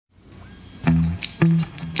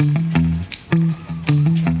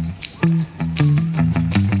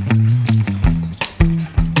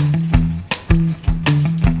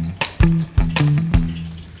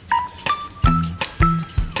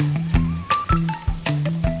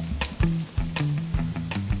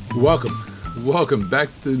Welcome back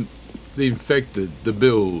to the Infected, the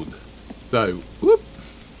build. So, whoop,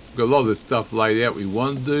 got a lot of the stuff laid out we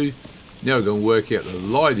want to do. Now we're going to work out the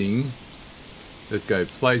lighting. Let's go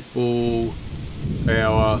place ball,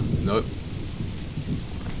 power, nope.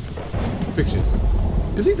 Fixtures.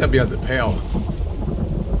 You think they'd be able to power?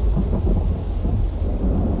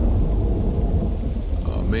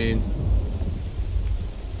 Oh man.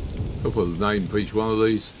 I'll put a name for each one of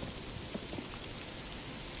these.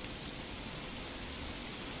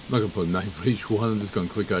 I'm not going to put a name for each one, I'm just going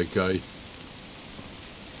to click OK. You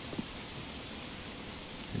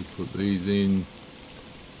put these in.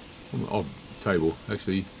 Oh, table,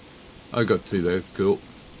 actually. I got two there, that's cool.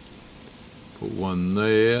 Put one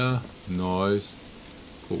there, nice.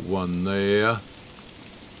 Put one there.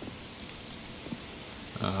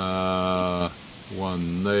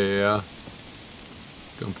 One there.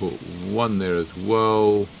 Gonna put one there as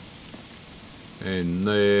well. And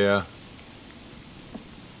there.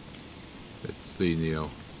 Let's see now.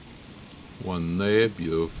 One there,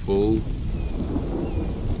 beautiful.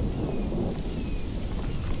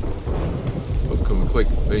 Oh, come and click,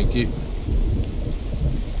 thank you.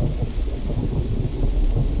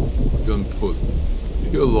 Gonna put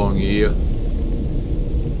you along here.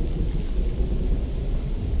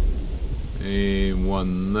 And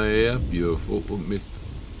one there, beautiful. Oh, missed.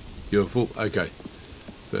 Beautiful, okay.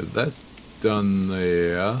 So that's done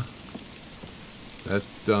there. That's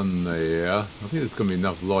done there. I think there's going to be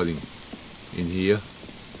enough lighting in here.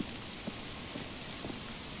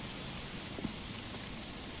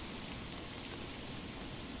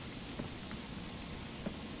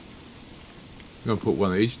 I'm going to put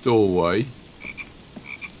one at each doorway.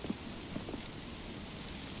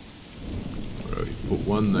 Right, put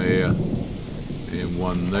one there and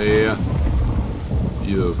one there.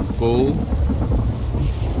 Beautiful.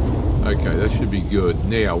 Okay, that should be good.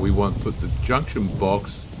 Now we want to put the junction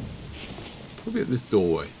box probably at this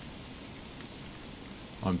doorway.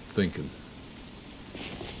 I'm thinking.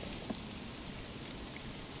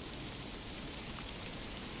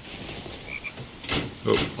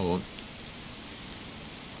 Oh, hold on.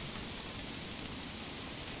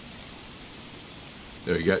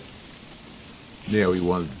 There we go. Now we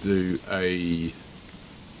want to do a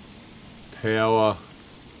power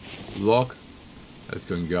lock. That's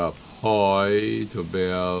going to go up high to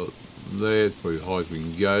about there. It's probably as high as we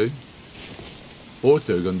can go.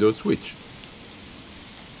 Also, we're going to do a switch.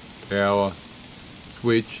 Power,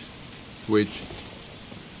 switch, switch,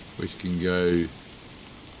 which can go.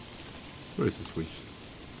 Where is the switch?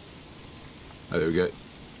 Oh, there we go.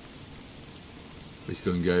 Which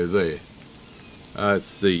can go there. Let's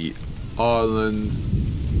see. Island.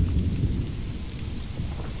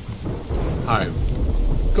 Home.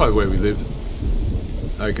 Kind of where we lived.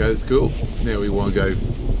 Okay, that's cool. Now we want to go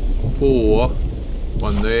for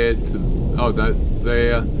one there to, oh no,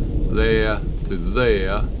 there, there to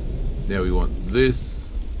there. Now we want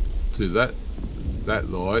this to that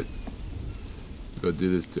light. Got to do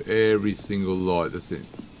this to every single light. That's it.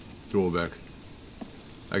 Drawback.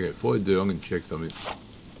 Okay, before I do, I'm going to check something.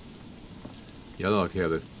 Yeah, I don't like how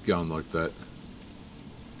that's going like that.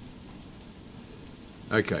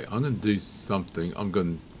 Okay, I'm going to do something. I'm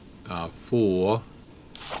going to, for...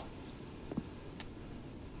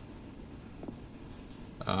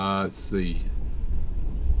 let's see.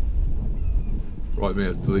 Right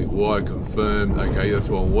mouse delete Y, confirmed. Okay, that's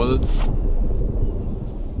what I wanted.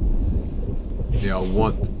 Now I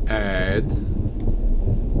want to add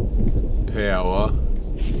power.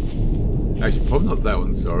 Actually, probably not that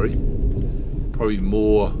one, sorry. Probably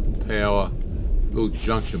more power. Little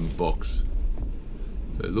junction box.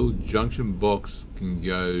 So little junction box can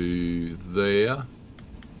go there.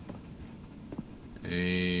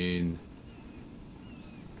 And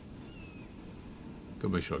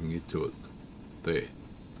gotta make sure I can get to it. There.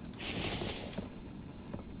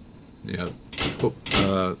 Now put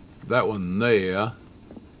that one there. I'm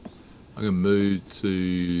gonna move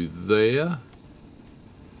to there.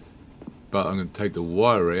 But I'm gonna take the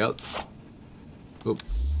wire out.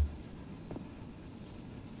 Oops.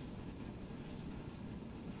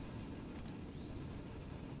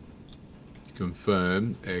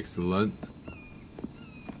 Confirmed. Excellent.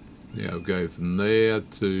 Now I'll go from there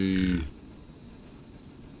to...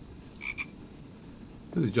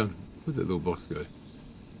 Where'd that little box go?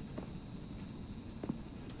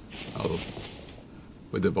 Oh,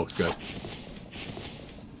 where'd that box go?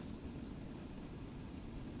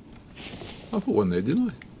 I put one there, didn't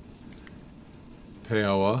I?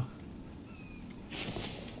 Power.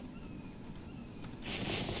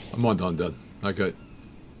 I might not have done. Okay.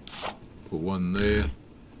 Put one there.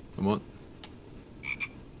 Come on.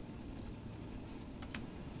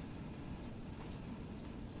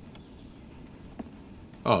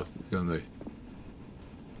 Oh, it's going there.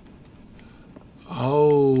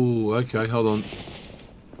 Oh, okay, hold on.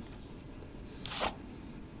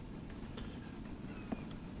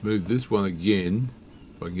 Move this one again.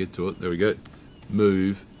 If I can get to it. There we go.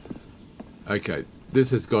 Move. Okay,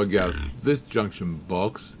 this has got to go this junction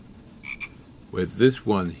box. With this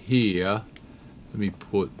one here. Let me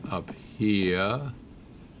put up here. Hope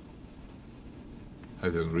I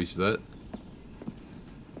can reach that.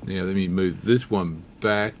 Now let me move this one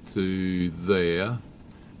back to there.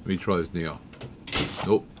 Let me try this now.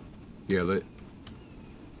 Nope. Yeah, that.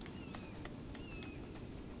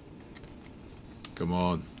 Come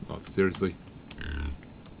on. Oh, seriously.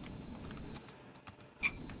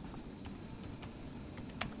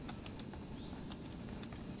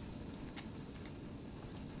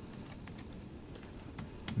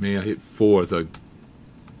 Man, I hit 4 as I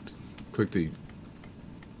clicked the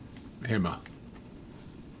hammer.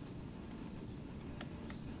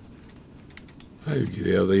 How do you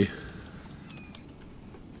get out of there?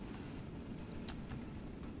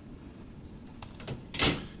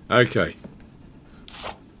 Okay.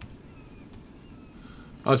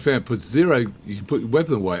 I just found put 0, you can put your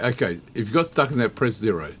weapon away. Okay, if you got stuck in that, press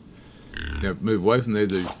 0. Now move away from there,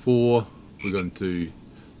 do 4. We're going to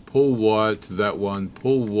pull wire to that one,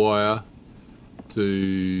 pull wire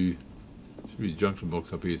to, should be a junction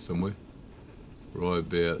box up here somewhere. Right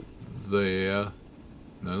about there.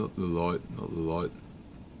 No, not the light, not the light.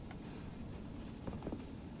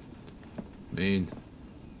 Man.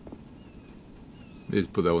 Let's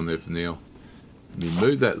put that one there for now. Let me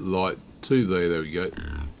move that light to there, there we go.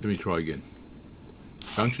 Let me try again.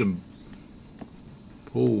 Junction,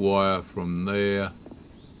 pull wire from there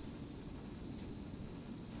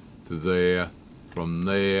to there, from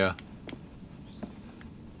there.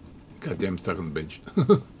 God damn, stuck on the bench.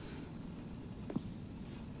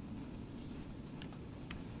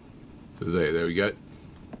 So there we go.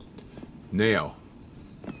 Now,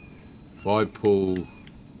 if I pull,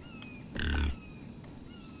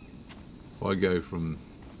 if I go from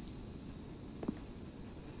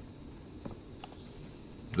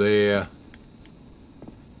there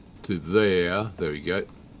to there, there we go.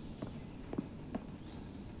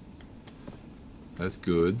 That's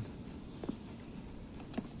good.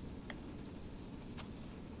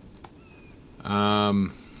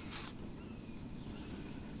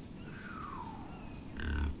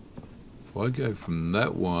 If I go from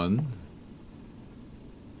that one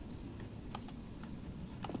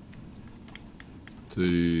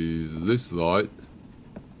to this light,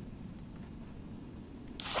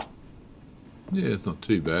 yeah, it's not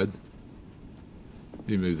too bad. Let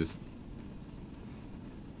me move this.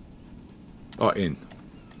 Oh, N.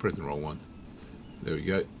 Pressing the wrong one. There we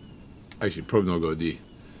go. Actually, probably not a good idea.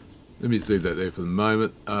 Let me leave that there for the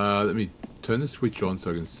moment. Let me turn the switch on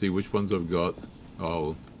so I can see which ones I've got.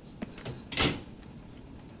 Oh.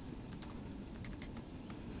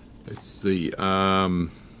 Let's see.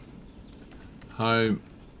 Home.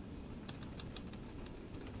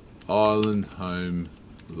 Island home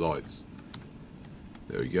lights.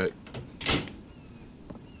 There we go.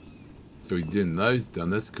 So we did those done.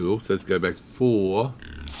 That's cool. So let's go back to 4.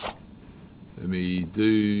 Let me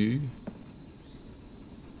do.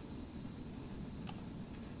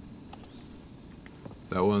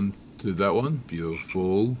 That one to that one.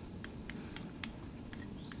 Beautiful.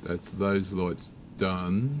 That's those lights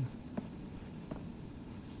done.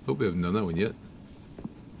 Hope we haven't done that one yet.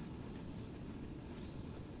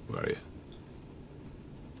 Where are you?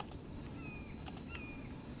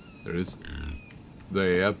 There it is.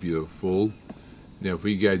 There, beautiful. Now if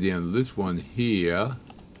we go down this one here,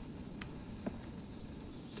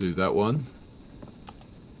 to that one,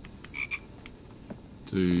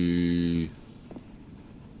 to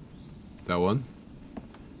that one.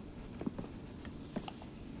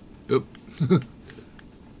 Oop.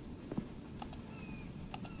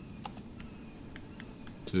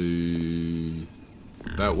 To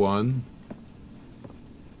that one.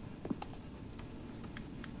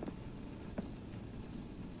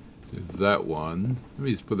 To that one. Let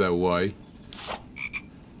me just put that away.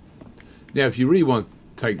 Now if you really want to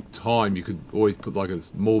take time, you could always put like a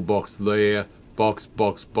small box there, box,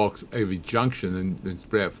 every junction, and then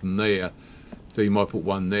spread out from there. So you might put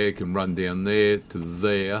one there, can run down there, to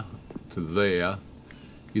there, to there.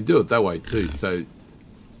 You do it that way too, so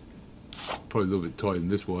probably a little bit tighter than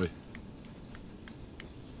this way.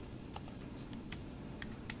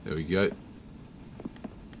 There we go.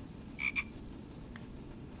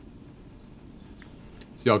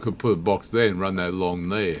 See, I could put a box there and run that along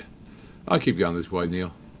there. I'll keep going this way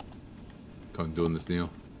now. Kind of doing this now.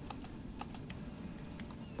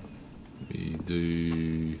 Let me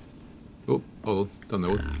do Hold on, don't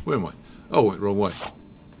know where am I? Oh, I went the wrong way.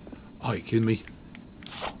 Oh, you kidding me?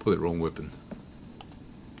 Pull it wrong weapon.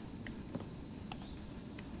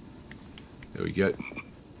 There we go.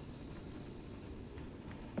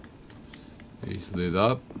 He's lit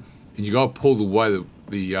up. And you gotta pull the way that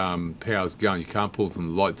the power's going. You can't pull it from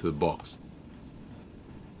the light to the box.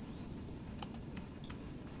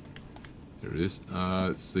 There it is.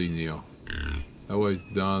 Let's see now. Always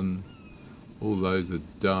done. All those are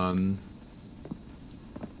done.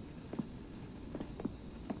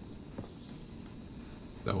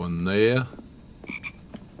 That one there.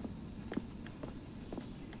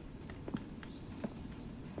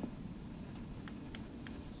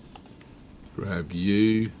 Grab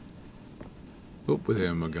you. Oh, where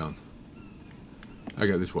am I going? I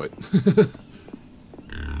go this way.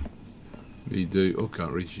 Me do. Oh,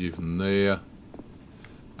 can't reach you from there.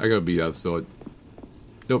 I gotta be outside.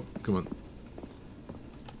 Nope, come on.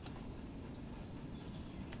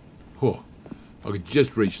 Oh, I could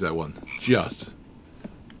just reach that one. Just.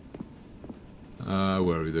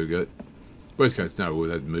 Wherever we go. Worst case scenario, we'll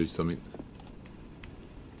have to move something.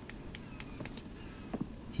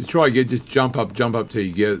 If you try again, just jump up till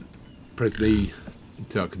you get it. Press E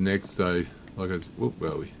until it connects. So, like I said, whoop,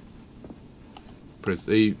 where are we? Press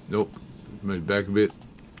E. Nope. Move back a bit.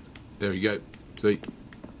 There we go. See?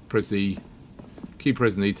 Press E. Keep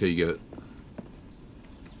pressing E till you get it.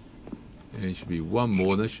 And it should be one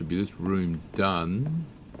more. That should be this room done.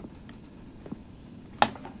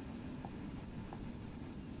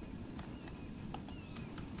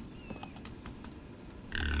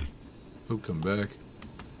 Oh, come back.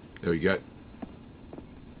 There we go.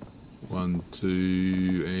 1,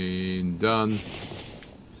 2, and done.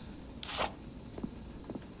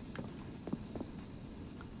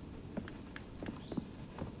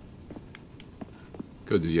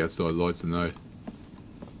 Go to the outside lights and know.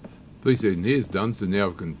 Police in here's done, so now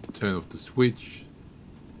we can turn off the switch.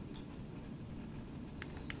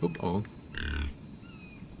 Oop, hold on.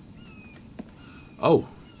 Oh.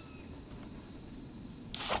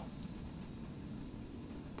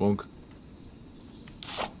 Bonk.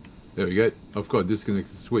 There we go. I've got to disconnect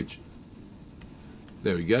the switch.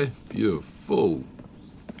 There we go. Beautiful.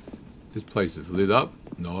 This place is lit up.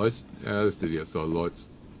 Nice. Let's do the outside lights.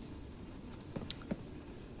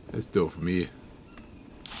 Let's do it from here.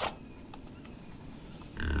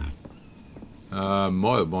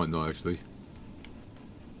 Might or might not actually.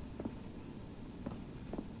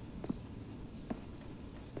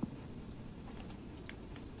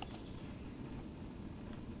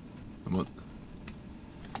 Come on.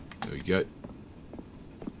 There we go.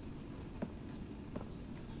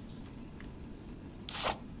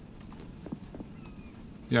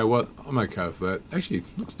 You know what? I'm okay with that. Actually, it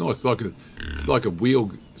looks nice. It's like a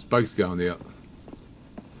wheel spokes going out.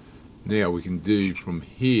 Now we can do from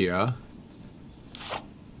here.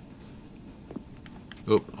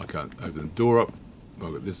 Oh, I can't open the door up.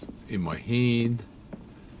 I've got this in my hand.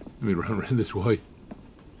 Let me run around this way.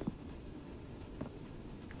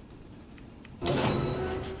 Let's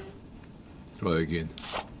try that again.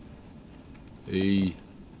 E.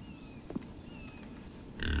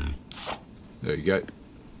 There you go.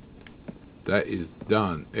 That is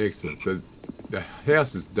done. Excellent. So the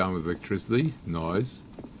house is done with electricity. Nice.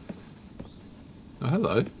 Oh,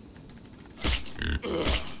 hello.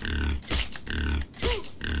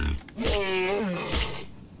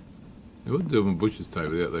 What doing bushes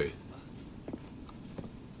table out there?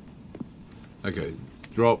 Okay,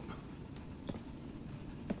 drop.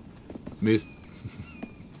 Missed.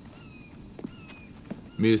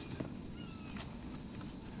 Missed.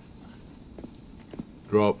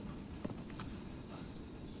 Drop.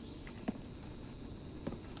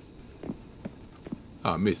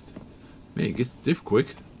 Ah, missed. Man, it gets stiff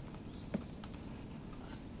quick.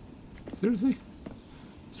 Seriously?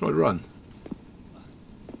 Let's try to run.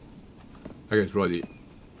 Okay, it's right here.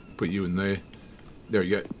 Put you in there. There we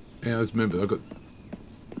go. Now let's remember, I've got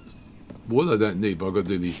water I don't need, but I've got to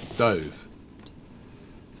do the stove.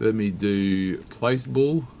 So let me do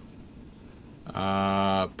placeable,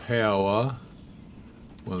 power,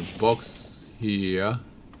 one box here,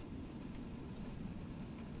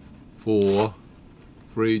 4,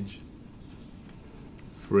 fridge,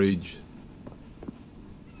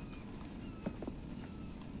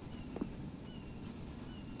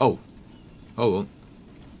 oh, hold on.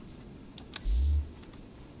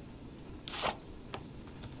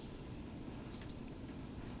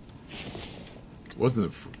 Wasn't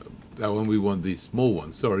it that one? We want the small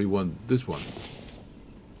one. Sorry, we want this one. Is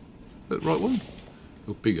that the right one?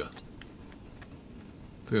 Look bigger. I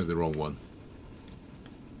think that's the wrong one.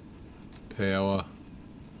 Power.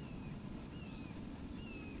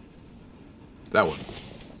 That one.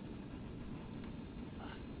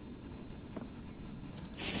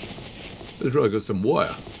 It's really got some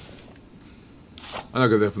wire. I know I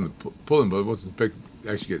got that from the pulling, but I wasn't expecting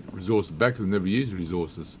to actually get resources back because I never used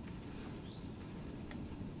resources.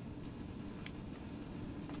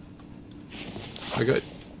 Okay.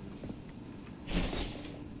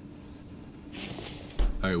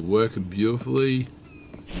 They're working beautifully.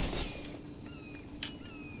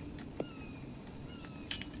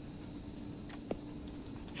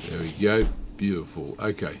 There we go. Beautiful.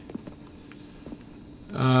 Okay.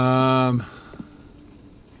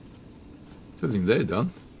 Something they're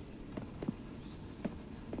done.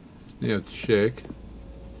 Let's now check.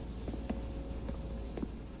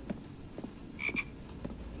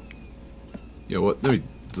 You know what? Let me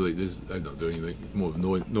delete this. They're not doing anything. It's more of an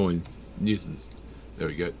annoying nuisance. There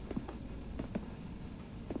we go.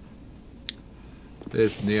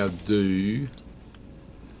 Let's now do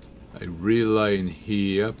a relay in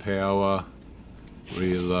here. Power.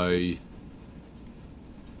 Relay.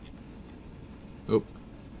 Oh.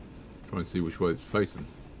 Try and see which way it's facing.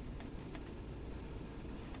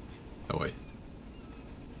 That way.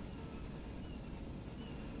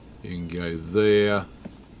 You can go there.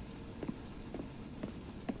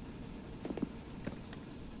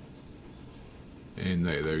 And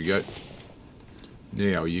there we go.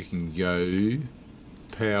 Now you can go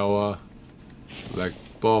power, black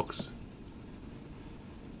box.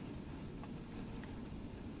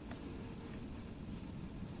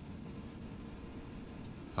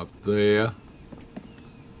 Up there.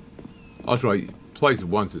 I'll try place it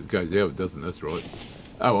once it goes out, it doesn't, that's right.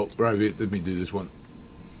 Oh well, right here, let me do this one.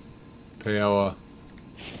 Power.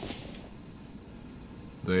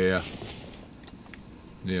 There.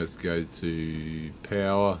 Now let's go to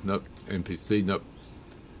power. Nope. NPC. Nope.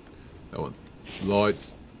 That one.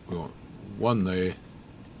 Lights. We want one there.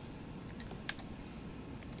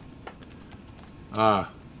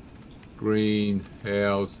 Ah.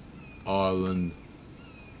 Greenhouse. Island.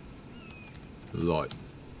 Light.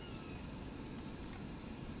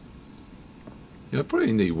 Yeah, I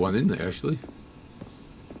probably need one in there actually.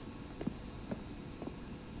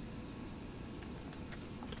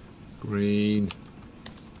 Green.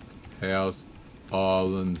 House,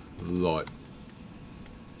 island, light.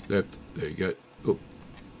 Except, there you go. Oh,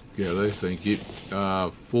 yeah, there, thank you.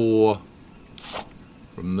 4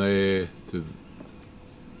 from there to.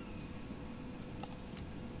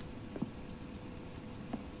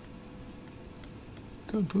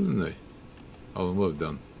 Can't put it in there. Oh, then what I've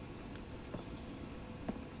done.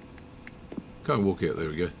 Can't walk out, there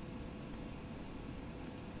we go.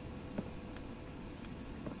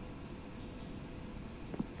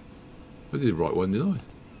 I did the right one, didn't I?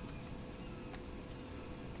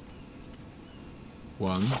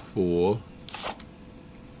 1, 4.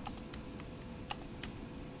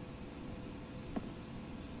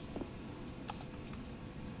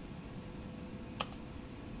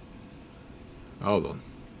 Hold on.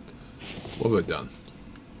 What have I done?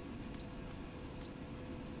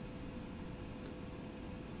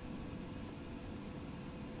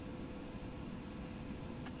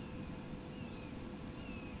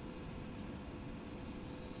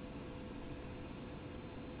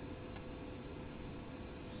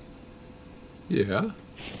 Yeah.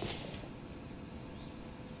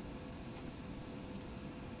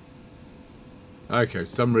 Okay, for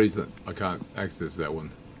some reason I can't access that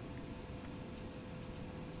one.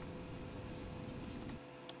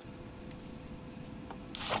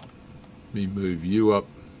 Let me move you up.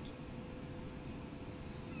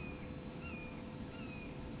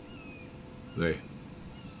 There.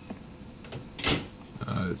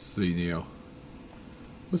 Let's see now.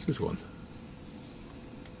 What's this one?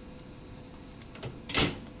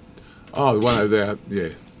 Oh, the one over there, yeah.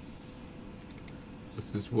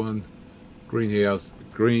 What's this one? Greenhouse,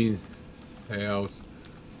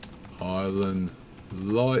 island,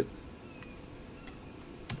 light.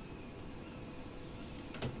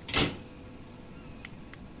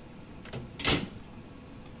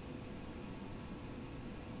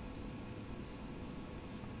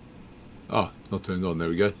 Oh, not turned on, there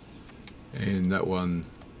we go. And that one.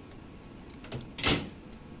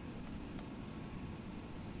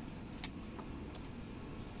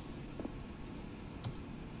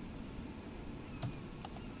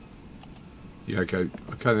 Yeah, okay,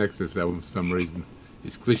 I can't access that one for some reason.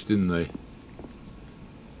 It's glitched in there.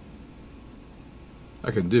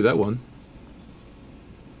 I can do that one.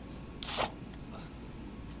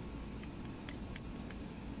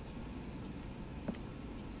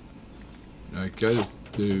 Okay, let's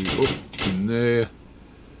do in there.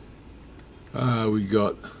 We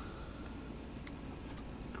got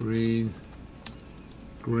green,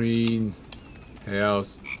 green,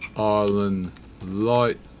 house, island,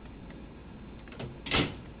 light.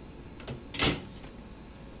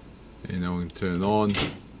 And now we can turn on.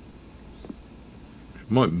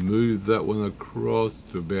 Might move that one across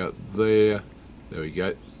to about there. There we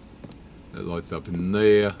go. That lights up in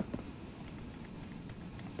there.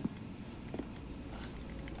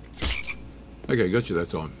 Okay, got you that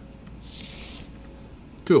time.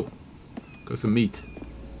 Cool. Got some meat.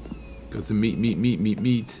 Got some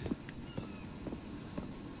meat.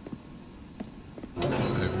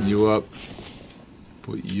 Open you up.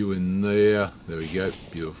 Put you in there. There we go.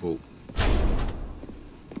 Beautiful.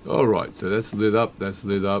 Alright, so that's lit up.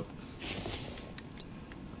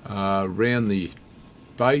 Around the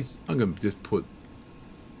base, I'm going to just put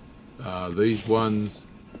these ones.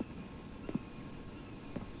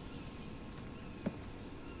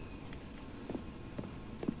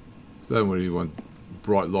 So I don't really want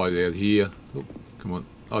bright light out here. Oh, come on.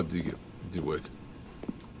 Oh, it did work.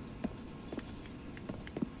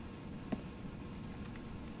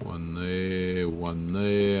 One there, one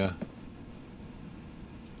there.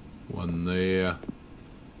 One there.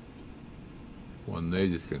 One there,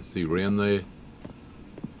 just can see around there.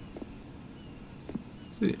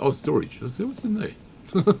 See, oh, storage. Let's see what's in there.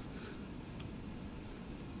 Got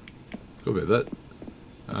about that.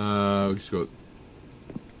 We've just got.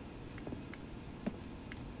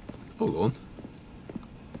 Hold on.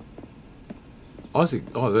 I think.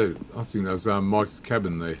 Oh, there. I think there's Mike's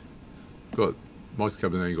cabin there. Got Mike's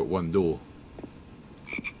cabin there. You got one door.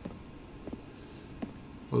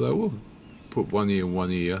 Although we'll put one here and one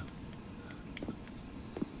here.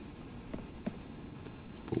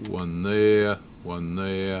 Put one there,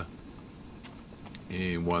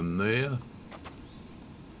 and one there.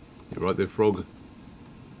 You're right there, frog.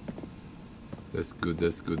 That's good.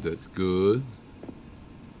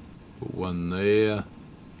 Put one there,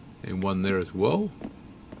 and one there as well.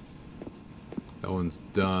 That one's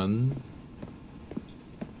done.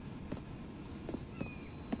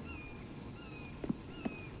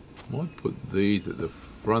 Might put these at the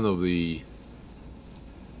front of the.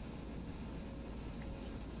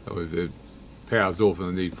 Oh, if it powers off and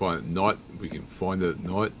I need to find it at night, we can find it at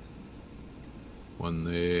night. One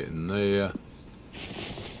there and there.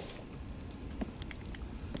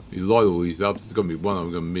 You light all these up, there's going to be one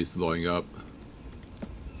I'm going to miss lighting up.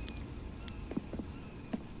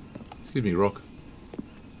 Excuse me, Rock.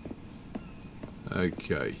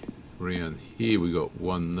 Okay, around here we got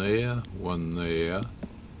one there, one there.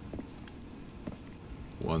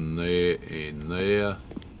 One there and there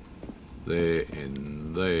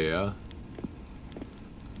and there.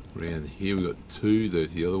 Around here we got two.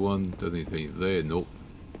 There's the other one. Doesn't anything there. Nope.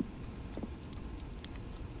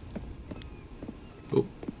 Oh,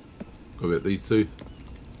 got about these two.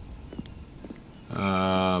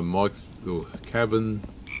 Mike's little cabin,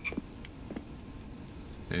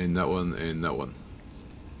 and that one and that one.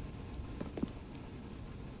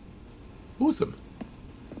 Awesome.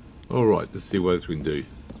 Alright, let's see what else we can do.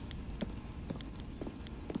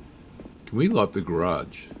 Can we light the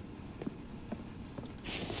garage?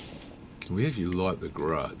 Can we actually light the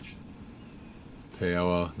garage?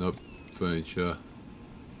 Power, nope, furniture.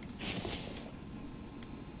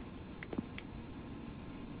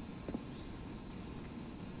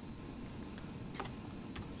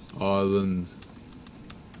 Island,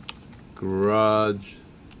 garage,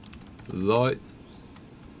 light.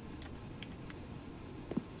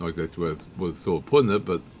 Not exactly where I thought of putting it,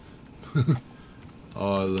 but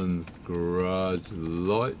island, garage,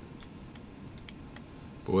 light.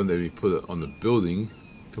 But when they put it on the building,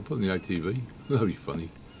 can I put it in the ATV? That'd be funny.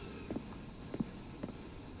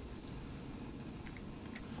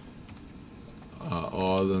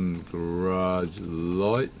 Island, garage,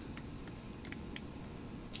 light.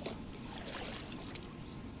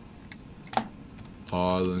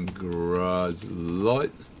 Island, garage,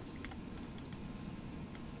 light.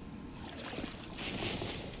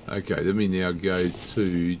 Okay, let me now go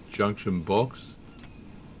to junction box.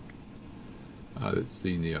 Let's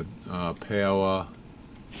see now, power,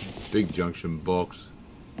 big junction box.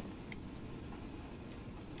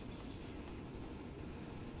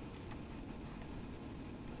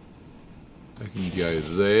 I can go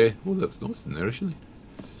there. Oh, that's nice in there actually.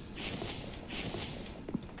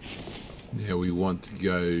 Now we want to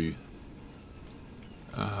go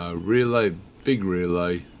relay, big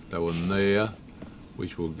relay, that one there,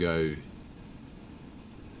 which will go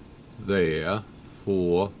there,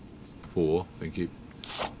 four, thank you,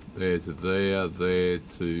 there to there, there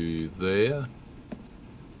to there.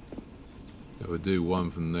 If I do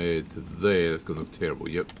one from there to there, that's going to look terrible,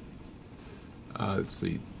 yep. Let's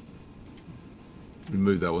see,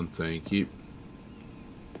 remove that one, thank you.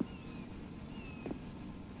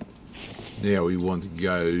 Now we want to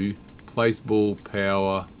go place ball,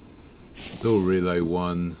 power, little relay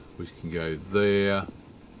one, which can go there,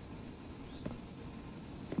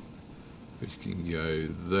 which can go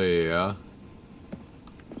there,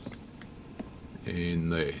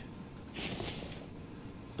 and there.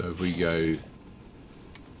 So if we go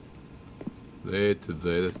there to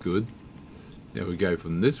there, that's good. Now we go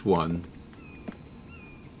from this one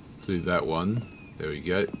to that one, there we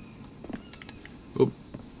go. Oop.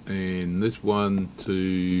 And this one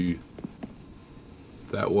to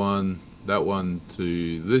that one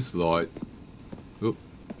to this light. Oop,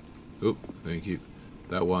 oop, thank you.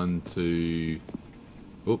 That one to,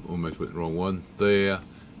 oop, almost went the wrong one. There,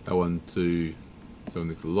 that one to someone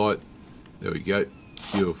next to the light. There we go,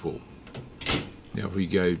 beautiful. Now if we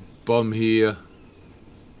go bottom here,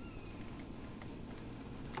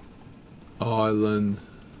 island,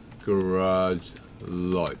 garage,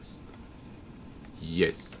 lights.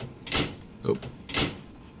 Yes. Oh,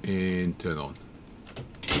 and turn on.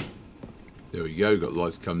 There we go, got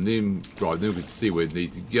lights coming in. Right, now we can see where it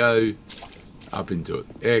needs to go. Up into it.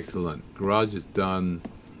 Excellent. Garage is done.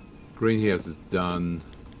 Greenhouse is done.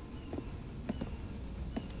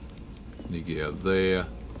 Need to get out there.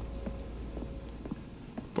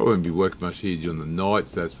 Probably won't be working much here during the night,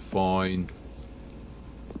 so that's fine.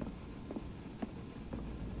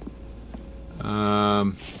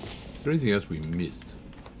 Is there anything else we missed?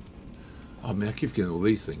 Oh man, I keep getting all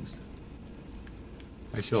these things.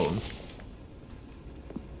 Hey, show them.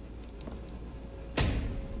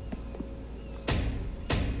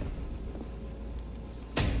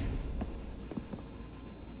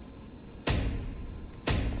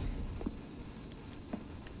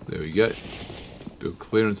 There we go. Bit of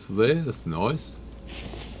clearance there, that's nice.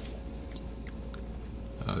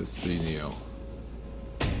 Let's see now.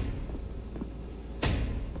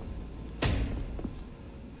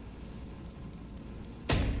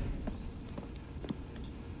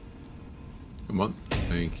 Come on,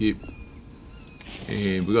 thank you.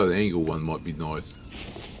 And we got an angle one, might be nice.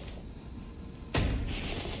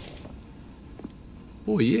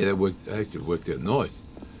 Oh yeah, that actually worked out nice.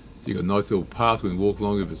 So you got a nice little path we can walk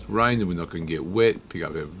along if it's raining, we're not going to get wet, pick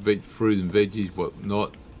up our fruit and veggies,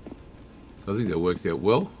 whatnot. So I think that works out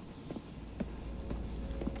well.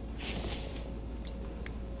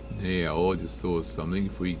 Now, I just thought of something.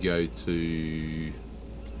 If we go to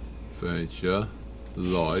furniture,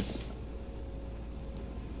 lights,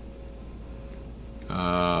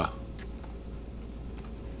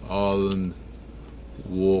 island,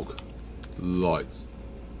 walk, lights.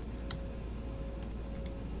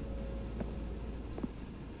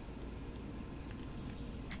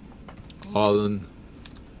 Island,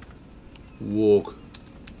 walk,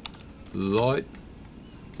 light.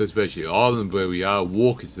 So it's basically island where we are,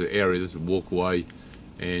 walk is the area, this is walkway,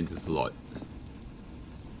 and just light.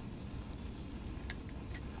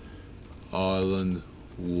 Island,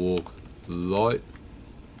 walk, light.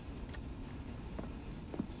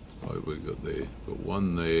 Right, we got there, got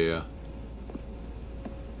one there.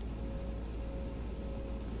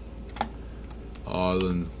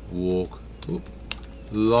 Island, walk, whoop,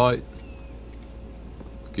 light.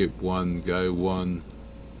 Skip one, go one.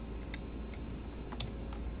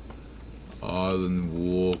 Island,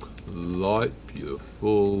 walk, light,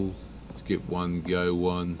 beautiful. Skip one, go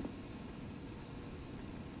one.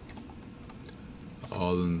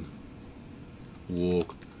 Island,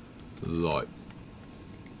 walk, light.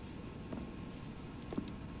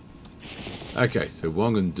 Okay, so what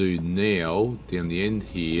I'm going to do now, down the end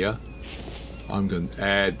here, I'm going to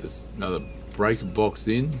add this another breaker box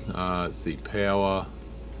in. Let's see, power,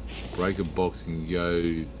 breaker box can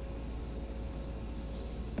go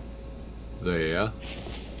there.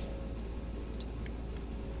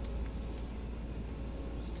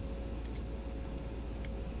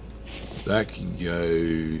 That can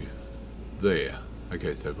go there.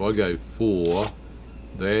 Okay, so if I go 4,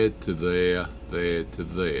 there to there, there to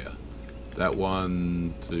there. That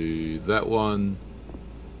one to that one.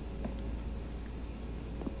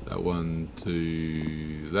 That one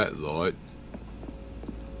to that light.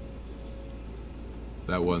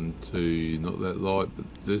 That one to, not that light, but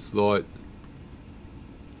this light.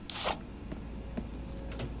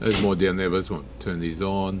 There's more down there, but I just want to turn these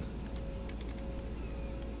on.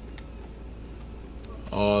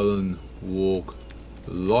 Island, walk,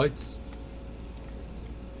 lights.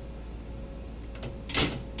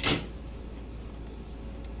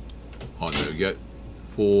 Oh, there we go.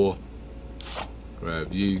 4.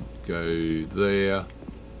 Grab you, go there.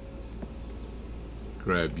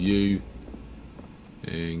 Grab you,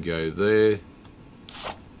 and go there.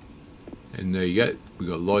 And there you go. We've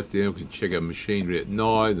got lights down. We can check our machinery at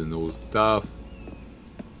night and all stuff.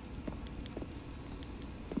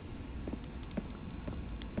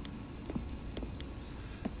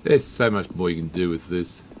 There's so much more you can do with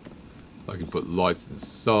this. I can put lights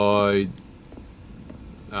inside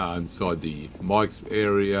the mics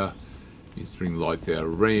area. You string lights out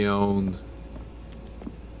around.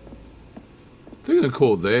 I think I'm going to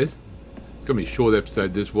call it there. It's going to be a short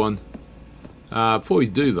episode, this one. Before we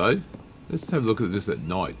do though, let's have a look at this at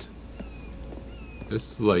night. Let's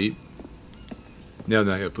sleep. Now I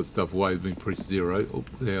know how to put stuff away. It's been pressed 0. Oh,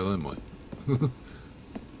 what the hell am I?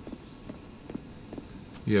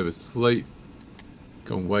 You have a sleep.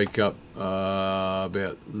 Go and wake up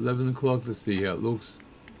about 11 o'clock. Let's see how it looks.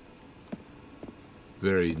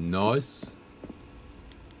 Very nice.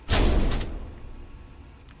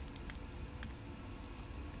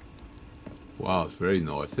 Wow, it's very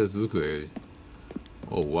nice. Let's look at it.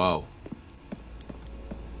 Oh wow.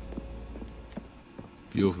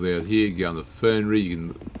 Beautiful out here. Go on the fernery. You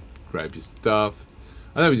can grab your stuff.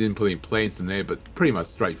 I know we didn't put any plants in there, but pretty much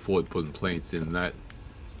straightforward putting plants in that.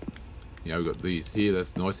 You know, we've got these here.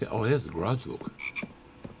 That's nice. Oh, there's the garage look.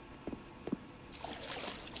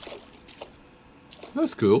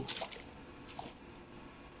 That's cool.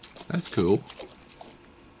 That's cool.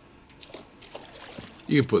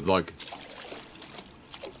 You can put like...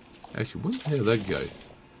 Actually, where the hell did that go?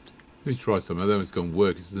 Let me try something. I don't know if it's going to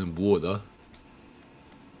work. It's in water.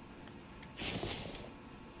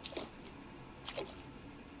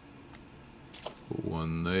 Put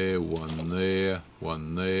one there, one there,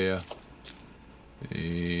 one there.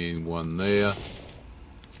 And one there.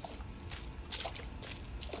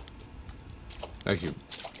 Actually,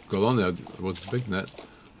 got on there. I wasn't expecting that.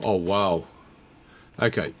 Oh, wow.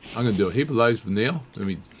 Okay, I'm going to do a heap of those for now. Let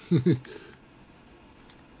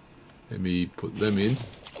me put them in.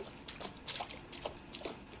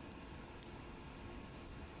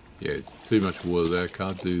 Yeah, it's too much water there.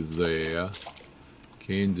 Can't do there.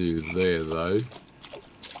 Can do there, though.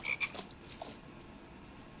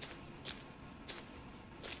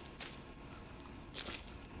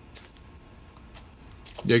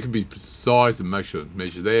 Yeah, it can be precise and make sure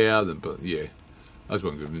measure there, but yeah, I just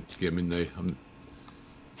want to get them in there. I'm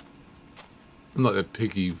not that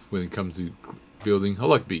picky when it comes to building. I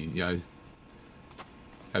like to be, you know,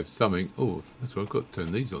 have something. Oh, that's what I've got to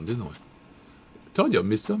turn these on, didn't I? I told you I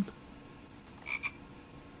missed some.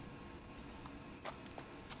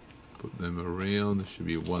 Put them around. There should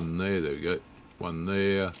be one there. There we go. One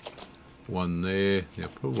there. One there. Now,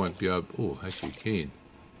 probably won't be able. Oh, actually, you can.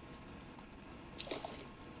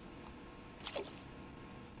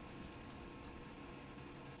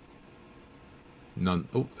 None.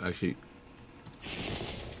 Oh, actually,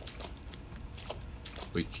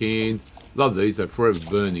 we can. Love these. They're forever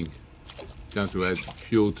burning. Don't have to add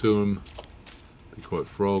fuel to them. Be quite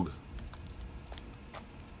frog.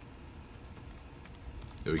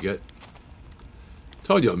 There we go.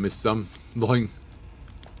 Told you I missed some. Lying.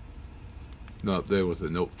 No, there was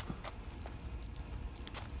a nope.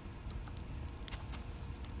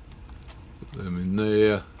 Put them in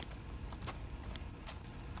there.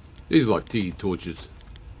 These are like tiki torches.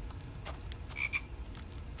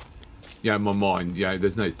 Yeah, in my mind, yeah,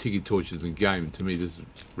 there's no tiki torches in the game. To me, this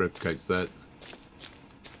replicates that.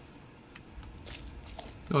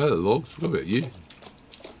 Oh, hello, logs. What about you?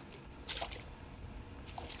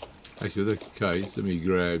 Actually, if that's the case, let me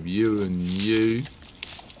grab you and you.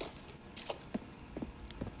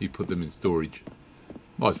 You put them in storage.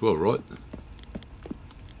 Might as well, right?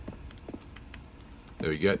 There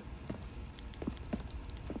we go.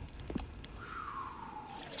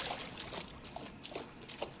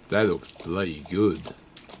 That looks bloody good.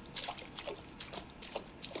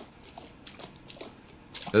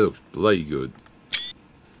 That looks bloody good.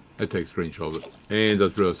 I'll take a screenshot of it. And I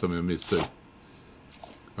just realised something I missed too.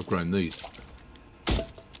 I've grown these.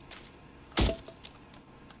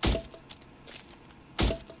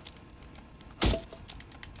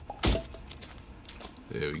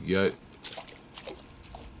 There we go.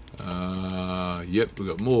 Yep, we've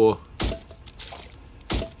got more.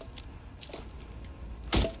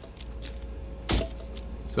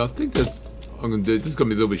 So I think that's I'm going to do. This is going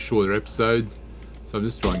to be a little bit shorter episode. So I'm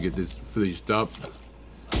just trying to get this finished up.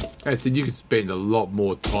 As I said, you can spend a lot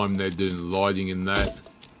more time there doing the lighting and that.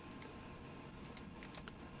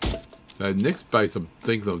 So next base I'm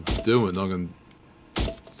thinking of doing, I'm going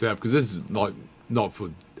to set up, because this is like not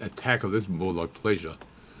for attack, or this is more like pleasure,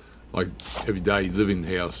 like everyday living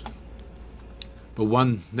house. But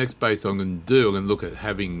one next base I'm going to do, I'm going to look at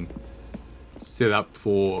having set up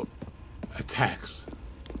for attacks.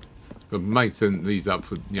 But make these up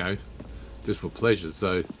for, you know, just for pleasure.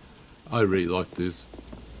 So I really like this.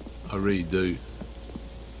 I really do.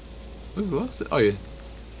 When's the last? Oh yeah.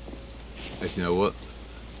 Actually, you know what?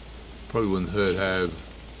 Probably wouldn't hurt have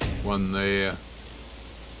one there.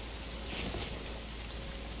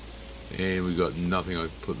 And we got nothing I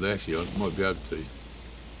could put there. Actually, I might be able to.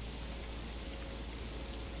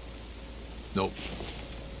 Nope.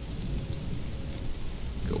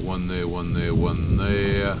 Got one there, one there, one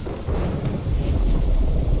there.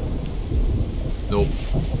 Nope.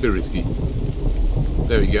 Too risky.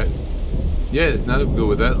 There we go. Yeah, no, I'm good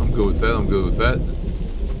with that. I'm good with that. I'm good with that.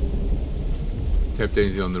 Tapped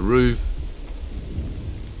anything on the roof.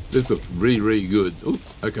 This looks really, really good. Oh,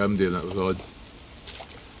 okay, I'm doing that side.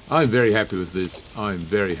 I'm very happy with this. I'm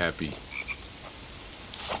very happy.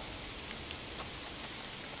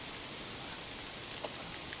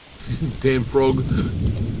 Damn frog.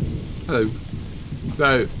 Hello.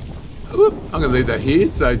 So, whoop, I'm going to leave that here.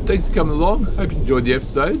 So, thanks for coming along. Hope you enjoyed the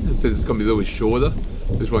episode. I said it's going to be a little bit shorter.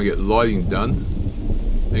 Just want to get lighting done.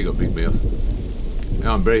 There you got a big mouth.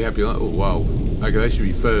 Now I'm very happy. Oh, wow. Okay, that should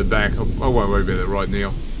be further back. I won't worry about it right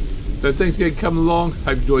now. So thanks again for coming along.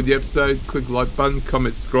 Hope you enjoyed the episode. Click the like button,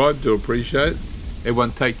 comment, subscribe. Do appreciate it.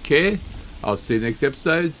 Everyone take care. I'll see you next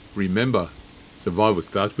episode. Remember, survival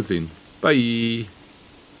starts within. Bye.